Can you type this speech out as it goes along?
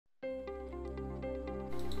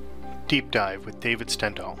Deep Dive with David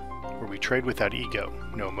Stendahl, where we trade without ego,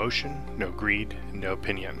 no emotion, no greed, and no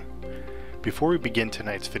opinion. Before we begin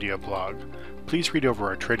tonight's video blog, please read over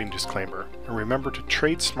our trading disclaimer and remember to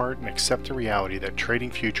trade smart and accept the reality that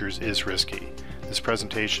trading futures is risky. This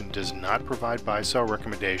presentation does not provide buy-sell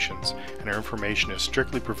recommendations, and our information is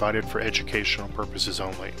strictly provided for educational purposes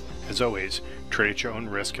only. As always, trade at your own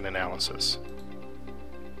risk and analysis.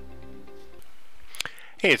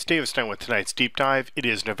 Hey, it's David Stendahl with tonight's Deep Dive. It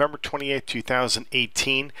is November 28th,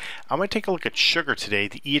 2018. I'm going to take a look at sugar today.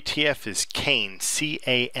 The ETF is CANE,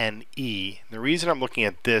 C-A-N-E. The reason I'm looking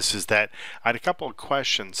at this is that I had a couple of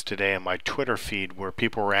questions today on my Twitter feed where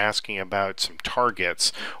people were asking about some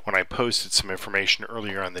targets when I posted some information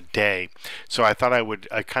earlier on the day. So I thought I would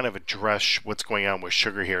kind of address what's going on with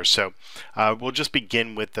sugar here. So we'll just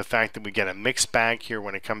begin with the fact that we get a mixed bag here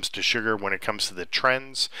when it comes to sugar, when it comes to the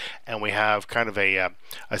trends, and we have kind of a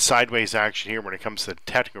sideways action here when it comes to the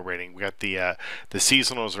technical rating. We got the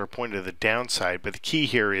seasonals are pointed to the downside, but the key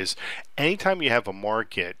here is anytime you have a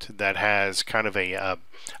market that has kind of a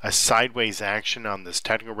sideways action on this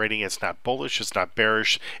technical rating, it's not bullish, it's not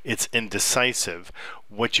bearish, it's indecisive.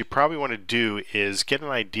 What you probably want to do is get an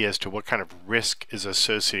idea as to what kind of risk is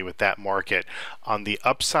associated with that market on the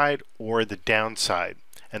upside or the downside.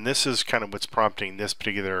 And this is kind of what's prompting this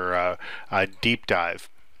particular deep dive.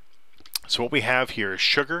 So what we have here is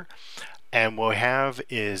sugar, and what we have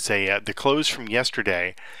is the close from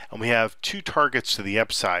yesterday, and we have two targets to the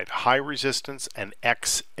upside: high resistance and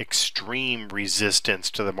extreme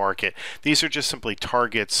resistance to the market. These are just simply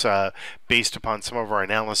targets based upon some of our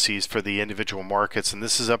analyses for the individual markets, and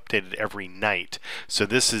this is updated every night. So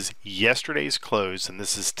this is yesterday's close, and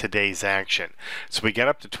this is today's action. So we get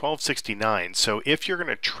up to 1269. So if you're going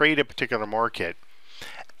to trade a particular market,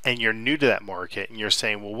 and you're new to that market, and you're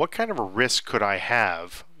saying, well, what kind of a risk could I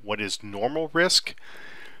have? What is normal risk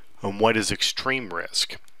and what is extreme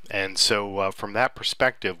risk? And so from that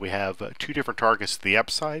perspective, we have two different targets to the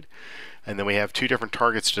upside, and then we have two different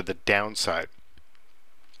targets to the downside.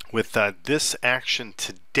 With this action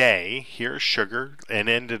today, here's sugar, and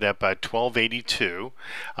ended up at 1282.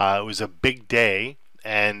 It was a big day,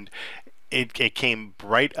 and it came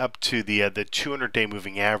right up to the 200-day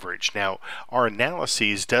moving average. Now, our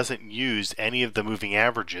analyses doesn't use any of the moving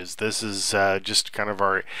averages. This is just kind of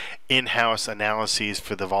our in-house analyses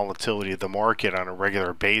for the volatility of the market on a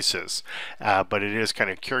regular basis. But it is kind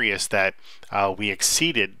of curious that we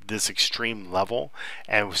exceeded this extreme level.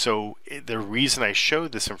 And so the reason I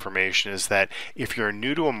showed this information is that if you're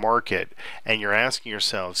new to a market and you're asking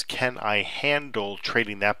yourselves, can I handle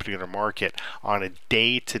trading that particular market on a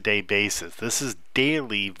day-to-day basis? This is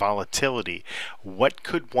daily volatility. What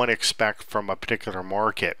could one expect from a particular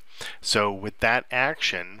market? So with that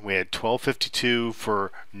action, we had 1252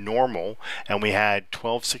 for normal, and we had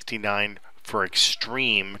 1269 for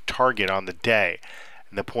extreme target on the day.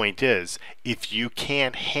 And the point is, if you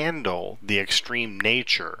can't handle the extreme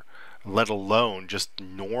nature, let alone just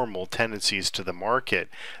normal tendencies to the market,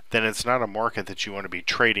 then it's not a market that you want to be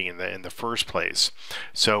trading in the first place.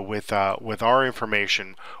 So with our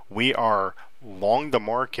information, we are long the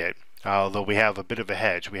market, although we have a bit of a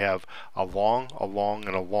hedge. We have a long,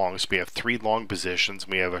 and a long. So we have three long positions.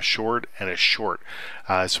 We have a short and a short.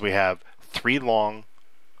 So we have three long,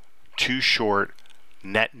 two short,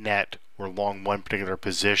 net. We're long one particular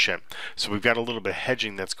position. So we've got a little bit of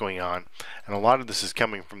hedging that's going on, and a lot of this is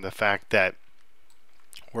coming from the fact that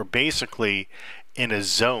we're basically in a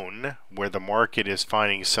zone where the market is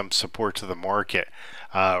finding some support to the market.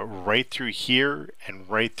 Right through here and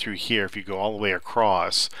right through here, if you go all the way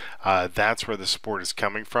across, that's where the support is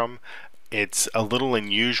coming from. It's a little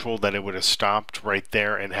unusual that it would have stopped right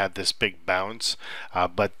there and had this big bounce,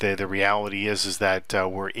 but the reality is that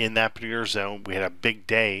we're in that particular zone. We had a big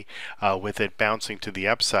day with it bouncing to the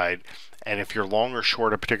upside, and if you're long or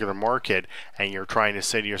short a particular market and you're trying to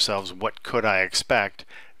say to yourselves, what could I expect?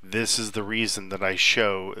 This is the reason that I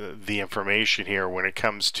show the information here when it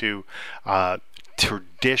comes to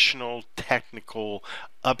traditional technical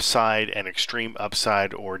upside and extreme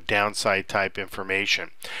upside or downside type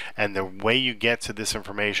information. And the way you get to this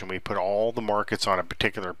information, we put all the markets on a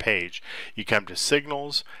particular page. You come to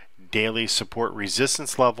signals, daily support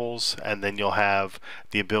resistance levels, and then you'll have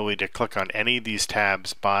the ability to click on any of these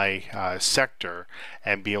tabs by sector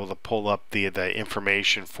and be able to pull up the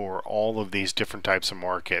information for all of these different types of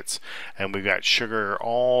markets. And we've got sugar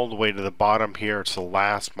all the way to the bottom here. It's the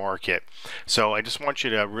last market. So I just want you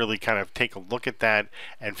to really kind of take a look at that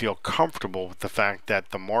and feel comfortable with the fact that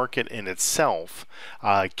the market in itself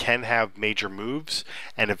can have major moves.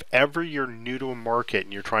 And if ever you're new to a market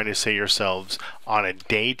and you're trying to say yourselves on a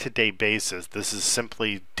day-to-day day-to-day basis. This is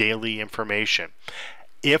simply daily information.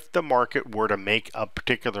 If the market were to make a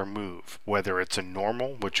particular move, whether it's a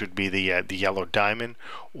normal, which would be the yellow diamond,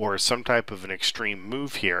 or some type of an extreme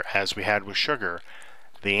move here, as we had with sugar,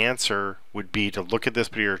 the answer would be to look at this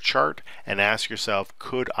particular chart and ask yourself,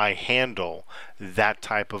 could I handle that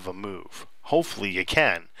type of a move? Hopefully you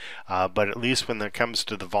can, but at least when it comes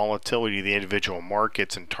to the volatility of the individual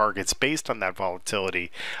markets and targets based on that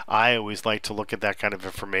volatility, I always like to look at that kind of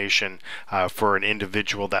information for an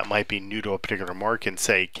individual that might be new to a particular market and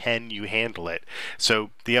say, can you handle it? So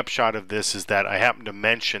the upshot of this is that I happen to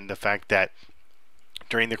mention the fact that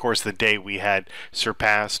during the course of the day, we had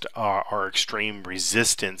surpassed our extreme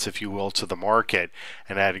resistance, if you will, to the market,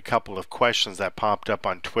 and I had a couple of questions that popped up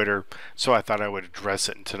on Twitter, so I thought I would address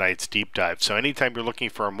it in tonight's deep dive. So anytime you're looking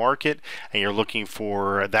for a market and you're looking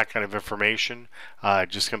for that kind of information,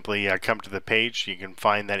 just simply come to the page. You can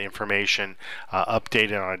find that information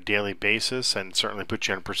updated on a daily basis and certainly put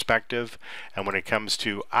you in perspective. And when it comes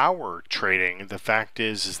to our trading, the fact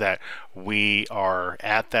is that we are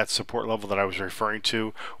at that support level that I was referring to.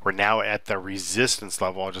 We're now at the resistance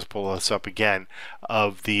level. I'll just pull this up again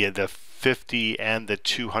of the 50 and the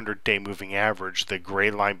 200-day moving average, the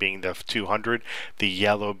gray line being the 200, the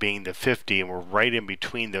yellow being the 50, and we're right in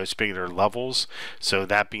between those particular levels. So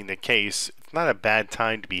that being the case, it's not a bad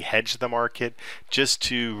time to be hedged the market, just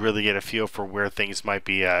to really get a feel for where things might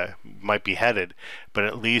be headed. But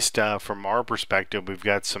at least from our perspective, we've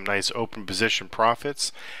got some nice open position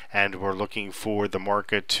profits, and we're looking for the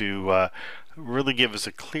market to really give us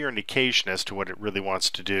a clear indication as to what it really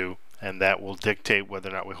wants to do, and that will dictate whether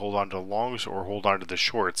or not we hold on to the longs or hold on to the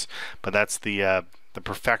shorts. But that's the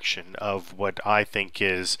perfection of what I think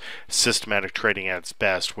is systematic trading at its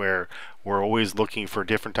best, where we're always looking for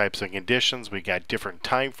different types of conditions. We got different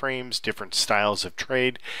time frames, different styles of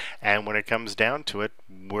trade, and when it comes down to it,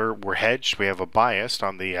 we're hedged. We have a bias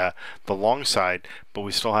on the long side, but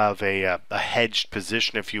we still have a hedged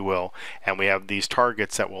position, if you will, and we have these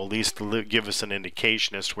targets that will at least give us an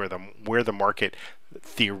indication as to where the market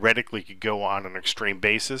theoretically could go on an extreme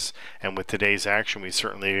basis. And with today's action, we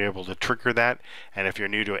certainly are able to trigger that. And if you're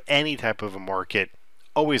new to any type of a market,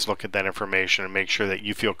 always look at that information and make sure that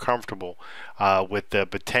you feel comfortable with the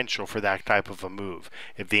potential for that type of a move.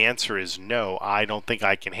 If the answer is no, I don't think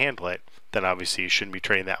I can handle it, then obviously you shouldn't be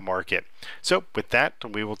trading that market. So with that,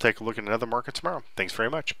 we will take a look at another market tomorrow. Thanks very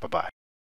much. Bye-bye.